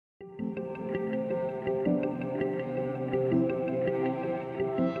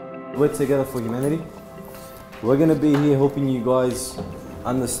we're Together for Humanity. We're going to be here helping you guys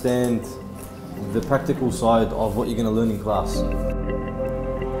understand the practical side of what you're going to learn in class.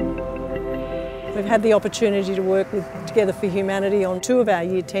 We've had the opportunity to work with Together for Humanity on 2 of our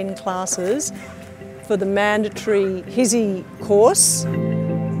Year 10 classes for the mandatory HISI course.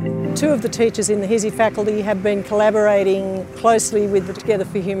 2 of the teachers in the HISI faculty have been collaborating closely with the Together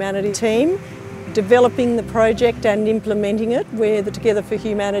for Humanity team, developing the project and implementing it, where the Together for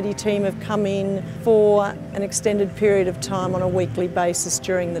Humanity team have come in for an extended period of time on a weekly basis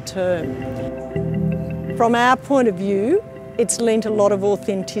during the term. From our point of view, it's lent a lot of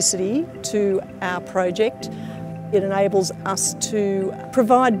authenticity to our project. It enables us to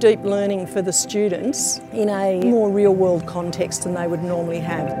provide deep learning for the students in a more real-world context than they would normally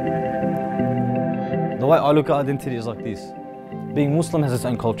have. The way I look at identity is like this. Being Muslim has its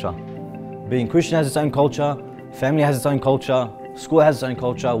own culture. Being Christian has its own culture. Family has its own culture. School has its own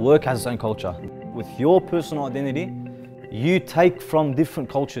culture. Work has its own culture. With your personal identity, you take from different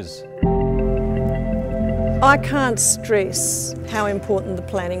cultures. I can't stress how important the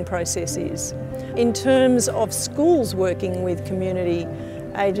planning process is. In terms of schools working with community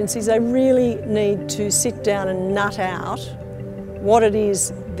agencies, they really need to sit down and nut out what it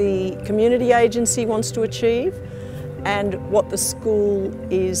is the community agency wants to achieve and what the school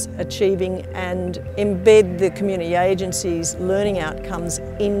is achieving, and embed the community agency's learning outcomes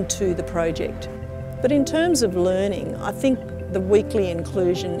into the project. But in terms of learning, I think the weekly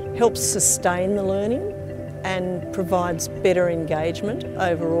inclusion helps sustain the learning and provides better engagement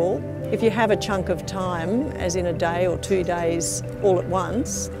overall. If you have a chunk of time, as in a day or 2 days all at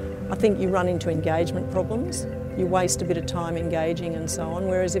once, I think you run into engagement problems. You waste a bit of time engaging and so on,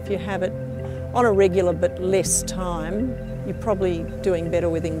 whereas if you have it on a regular but less time, you're probably doing better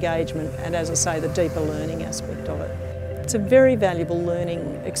with engagement and, as I say, the deeper learning aspect of it. It's a very valuable learning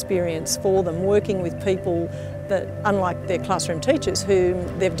experience for them, working with people that, unlike their classroom teachers, whom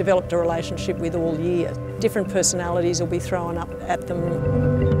they've developed a relationship with all year. Different personalities will be thrown up at them.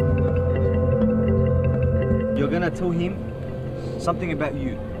 You're going to tell him something about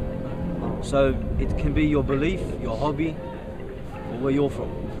you. So it can be your belief, your hobby, or where you're from.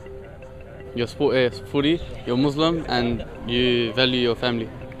 Your sport is footy, you're Muslim, and you value your family.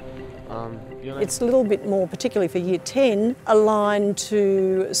 It's a little bit more, particularly for Year 10, aligned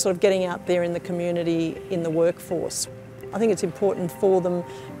to sort of getting out there in the community, in the workforce. I think it's important for them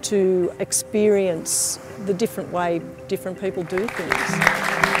to experience the different way different people do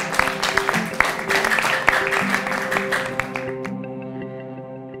things.